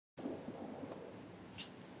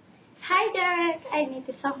Hi Derek, I made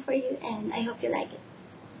this song for you and I hope you like it.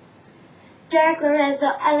 Derek Lorenzo,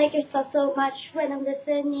 I like your stuff so much. When I'm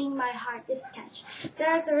listening, my heart is catch.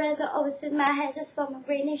 Derek Lorenzo always in my head, just for my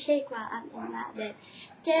brain is shake while I'm in my bed.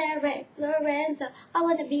 Derek Lorenzo, I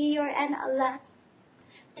wanna be your and a lot.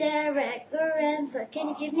 Derek Lorenzo, can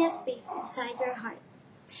you give me a space inside your heart?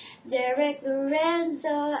 Derek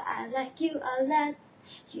Lorenzo, I like you a lot.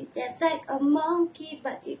 You dance like a monkey,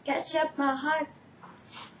 but you catch up my heart.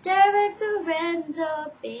 Derek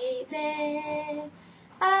Lorenzo, baby,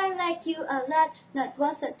 I like you a lot. Not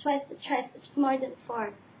once or twice, but thrice, it's more than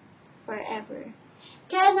four. Forever.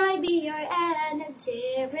 Can I be your Anna,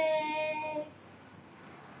 Derek?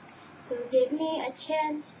 So give me a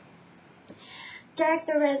chance. Derek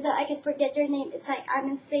Lorenzo, I can forget your name. It's like I'm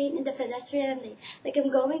insane in the pedestrian lane. Like I'm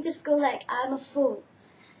going to school like I'm a fool.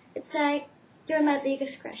 It's like you're my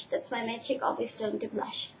biggest crush. That's why my chick always learned to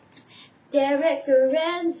blush. Derek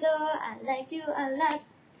Lorenzo, I like you a lot.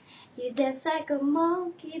 You dance like a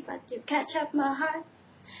monkey, but you catch up my heart.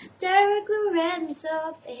 Derek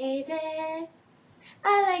Lorenzo, baby,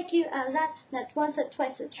 I like you a lot. Not once or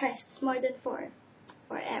twice or thrice, it's more than four.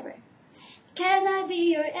 Forever. Can I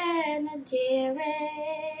be your Anna,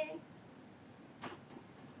 Derek?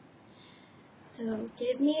 So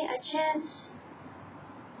give me a chance.